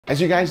As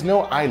you guys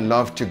know, I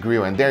love to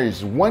grill, and there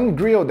is one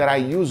grill that I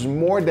use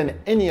more than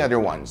any other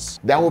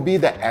ones. That will be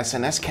the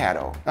SNS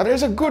Kettle. Now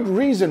there's a good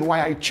reason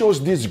why I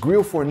chose this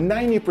grill for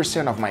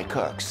 90% of my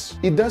cooks.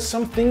 It does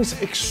some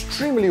things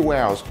extremely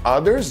well,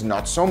 others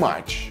not so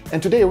much.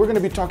 And today we're going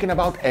to be talking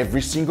about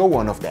every single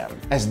one of them,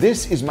 as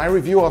this is my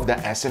review of the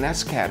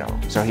SNS Kettle.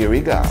 So here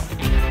we go.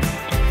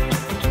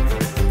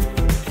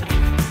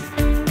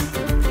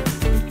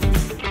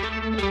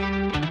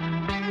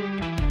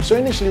 So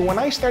initially, when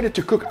I started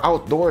to cook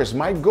outdoors,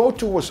 my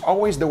go-to was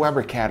always the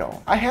Weber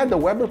Kettle. I had the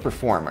Weber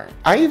Performer.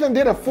 I even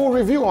did a full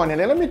review on it,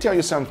 and let me tell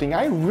you something,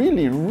 I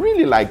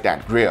really like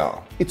that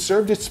grill. It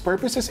served its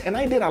purposes, and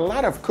I did a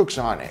lot of cooks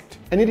on it.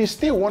 And it is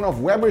still one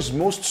of Weber's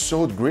most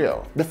sold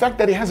grill. The fact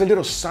that it has a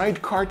little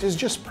side cart is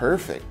just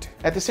perfect.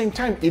 At the same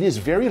time, it is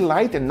very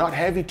light and not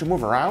heavy to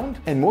move around,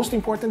 and most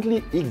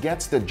importantly, it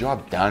gets the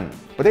job done.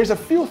 But there's a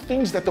few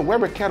things that the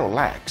Weber Kettle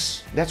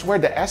lacks. That's where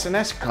the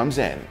SNS comes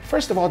in.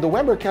 First of all, the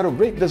Weber Kettle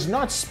grate does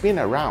not spin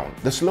around.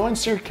 The slow and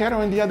sear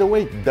kettle in the other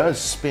way does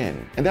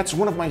spin. And that's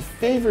one of my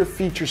favorite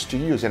features to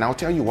use, and I'll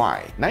tell you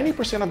why.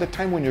 90% of the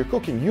time when you're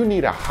cooking, you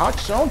need a hot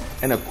zone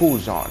and a cool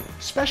zone.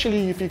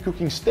 Especially if you're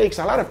cooking steaks,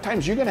 a lot of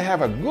times you're gonna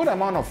have a good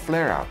amount of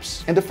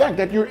flare-ups. And the fact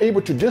that you're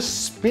able to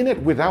just spin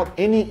it without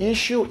any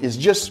issue is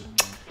just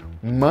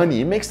money.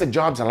 It makes the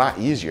jobs a lot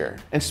easier.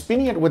 And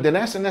spinning it with an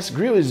SNS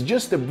grill is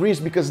just a breeze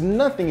because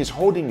nothing is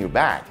holding you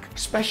back.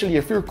 Especially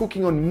if you're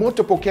cooking on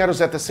multiple kettles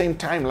at the same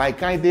time,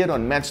 like I did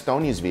on Matt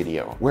Stoney's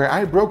video, where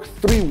I broke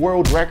 3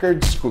 world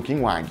records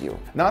cooking Wagyu.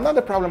 Now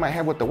another problem I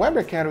have with the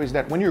Weber Kettle is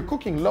that when you're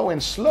cooking low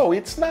and slow,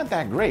 it's not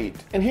that great.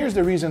 And here's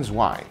the reasons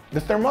why.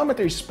 The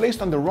thermometer is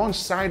placed on the wrong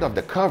side of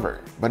the cover,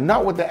 but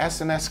not with the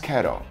SNS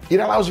Kettle. It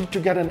allows you to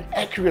get an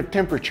accurate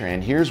temperature,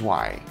 and here's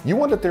why. You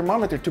want the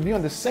thermometer to be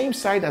on the same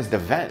side as the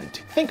vent.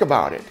 Think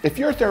about it. If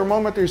your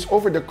thermometer is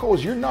over the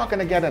coals, you're not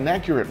going to get an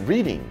accurate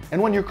reading. And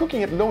when you're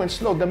cooking it low and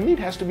slow, the meat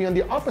has to be on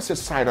the opposite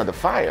side of the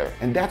fire.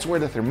 And that's where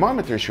the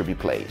thermometer should be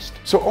placed.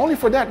 So only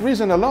for that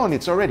reason alone,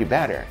 it's already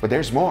better. But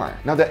there's more.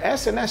 Now the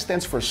SNS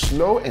stands for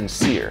slow and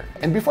sear.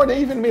 And before they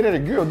even made it a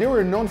grill, they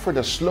were known for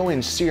the slow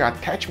and sear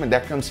attachment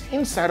that comes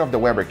inside of the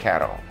Weber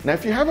Kettle. Now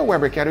if you have a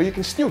Weber Kettle, you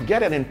can still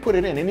get it and put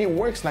it in, and it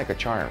works like a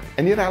charm.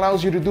 And it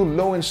allows you to do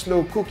low and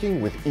slow cooking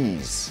with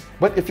ease.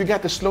 But if you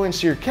got the slow and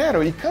sear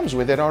kettle, it comes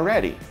with it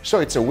already.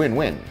 So it's a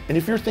win-win. And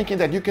if you're thinking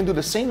that you can do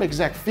the same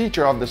exact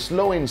feature of the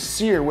slow and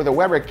sear with a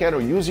Weber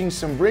Kettle using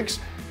some bricks,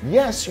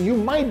 yes, you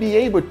might be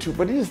able to,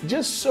 but it is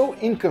just so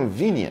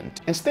inconvenient.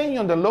 And staying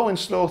on the low and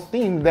slow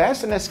theme, the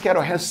SNS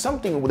Kettle has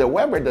something the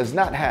Weber does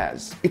not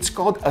has. It's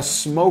called a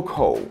smoke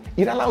hole.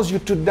 It allows you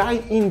to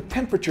dial in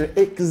temperature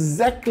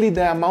exactly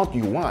the amount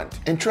you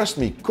want. And trust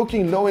me,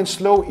 cooking low and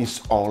slow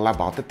is all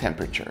about the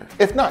temperature.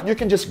 If not, you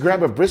can just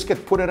grab a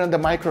brisket, put it in the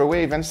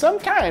microwave, and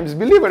sometimes,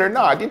 believe it or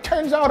not, it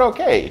turns out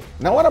okay.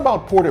 Now what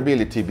about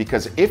portability?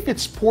 Because if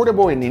it's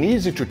portable and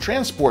easy to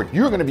transport,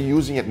 you're gonna be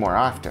using it more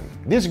often.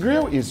 This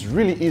grill is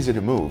really easy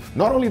to move.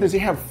 Not only does it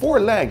have 4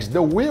 legs,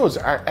 the wheels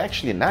are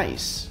actually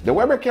nice. The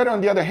Weber Kettle,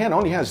 on the other hand,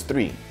 only has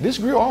 3. This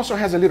grill also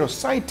has a little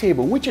side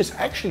table, which is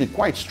actually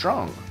quite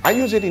strong. I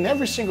use it in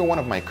every single one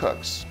of my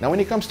cooks. Now when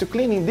it comes to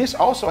cleaning, this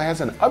also has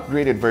an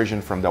upgraded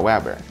version from the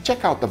Weber.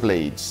 Check out the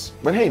blades.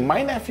 But hey,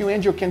 my nephew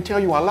Angel can tell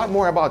you a lot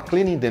more about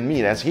cleaning than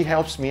me, as he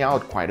helps me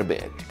out quite a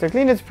bit. To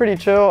clean, it's pretty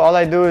chill. All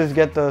I do is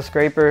get the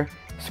scraper,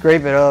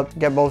 scrape it up,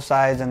 get both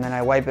sides, and then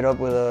I wipe it up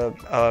with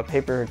a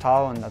paper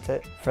towel, and that's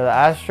it. For the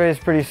ashtray, it's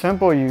pretty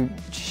simple. You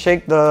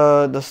shake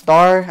the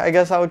star, I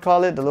guess I would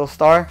call it, the little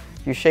star.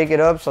 You shake it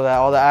up so that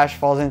all the ash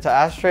falls into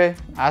ashtray.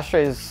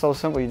 Ashtray is so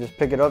simple. You just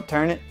pick it up,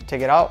 turn it,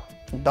 take it out,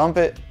 dump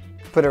it,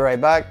 put it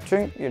right back,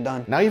 drink, you're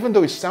done. Now even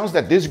though it sounds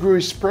that this grill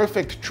is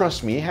perfect,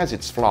 trust me, it has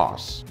its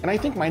flaws. And I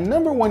think my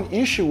 #1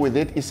 issue with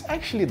it is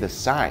actually the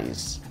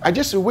size. I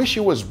just wish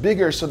it was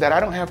bigger so that I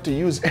don't have to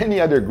use any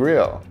other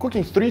grill.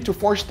 Cooking 3 to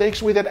 4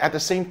 steaks with it at the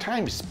same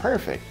time is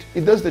perfect.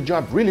 It does the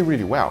job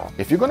really well.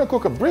 If you're gonna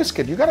cook a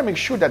brisket, you gotta make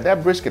sure that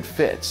that brisket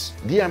fits.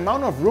 The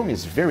amount of room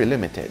is very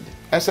limited.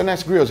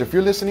 SNS grills, if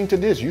you're listening to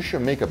this, you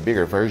should make a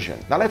bigger version.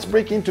 Now let's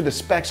break into the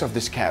specs of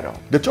this kettle.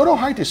 The total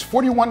height is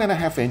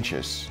 41.5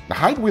 inches. The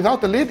height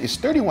without the lid is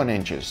 31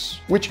 inches,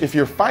 which if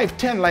you're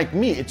 5'10" like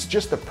me, it's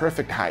just the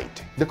perfect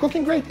height. The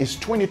cooking grate is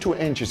 22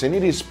 inches, and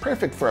it is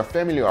perfect for a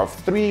family of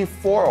 3,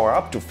 4, or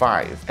up to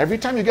 5. Every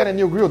time you get a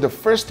new grill, the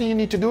first thing you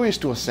need to do is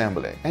to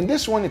assemble it. And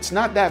this one, it's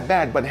not that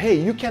bad, but hey,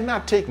 you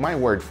cannot take my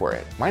word for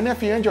it. My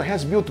nephew Angel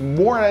has built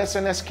more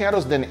SNS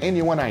kettles than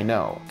anyone I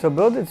know. To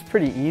build, it's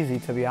pretty easy,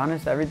 to be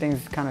honest.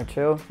 Everything's kind of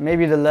chill.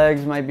 Maybe the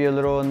legs might be a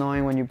little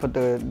annoying when you put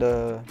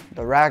the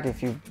rack,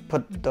 if you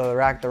put the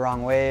rack the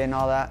wrong way and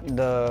all that.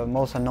 The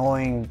most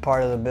annoying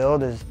part of the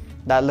build is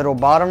that little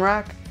bottom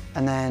rack,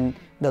 and then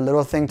the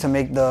little thing to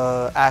make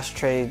the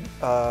ashtray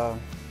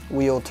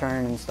wheel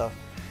turn and stuff.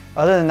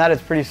 Other than that,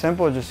 it's pretty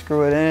simple. Just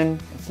screw it in.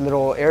 It's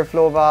little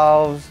airflow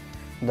valves,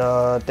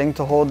 the thing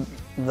to hold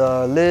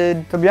the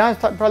lid. To be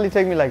honest, it'd probably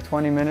take me like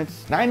 20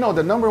 minutes. Now I know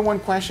the number one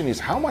question is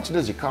how much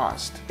does it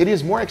cost? It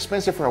is more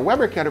expensive for a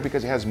Weber kettle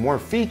because it has more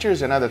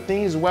features and other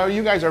things, well,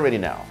 you guys already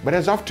know. But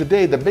as of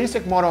today, the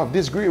basic model of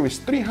this grill is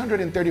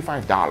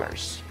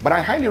 $335. But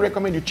I highly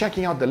recommend you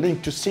checking out the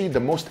link to see the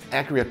most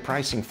accurate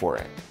pricing for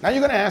it. Now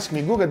you're gonna ask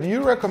me, Guga, do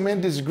you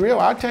recommend this grill?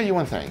 I'll tell you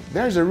one thing.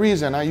 There's a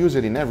reason I use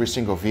it in every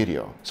single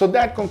video. So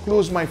that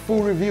concludes my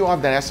full review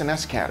of the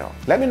SNS Kettle.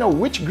 Let me know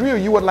which grill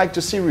you would like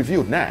to see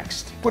reviewed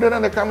next. Put it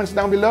in the comments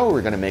down below,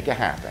 we're gonna make it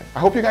happen. I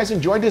hope you guys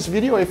enjoyed this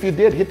video. If you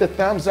did, hit the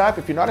thumbs up.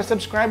 If you're not a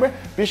subscriber,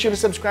 be sure to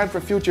subscribe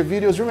for future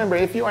videos. Remember,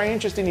 if you are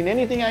interested in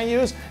anything I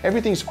use,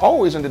 everything's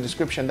always in the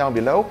description down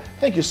below.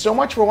 Thank you so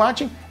much for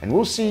watching, and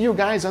we'll see you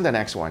guys on the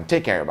next one.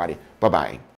 Take care, everybody. Bye-bye.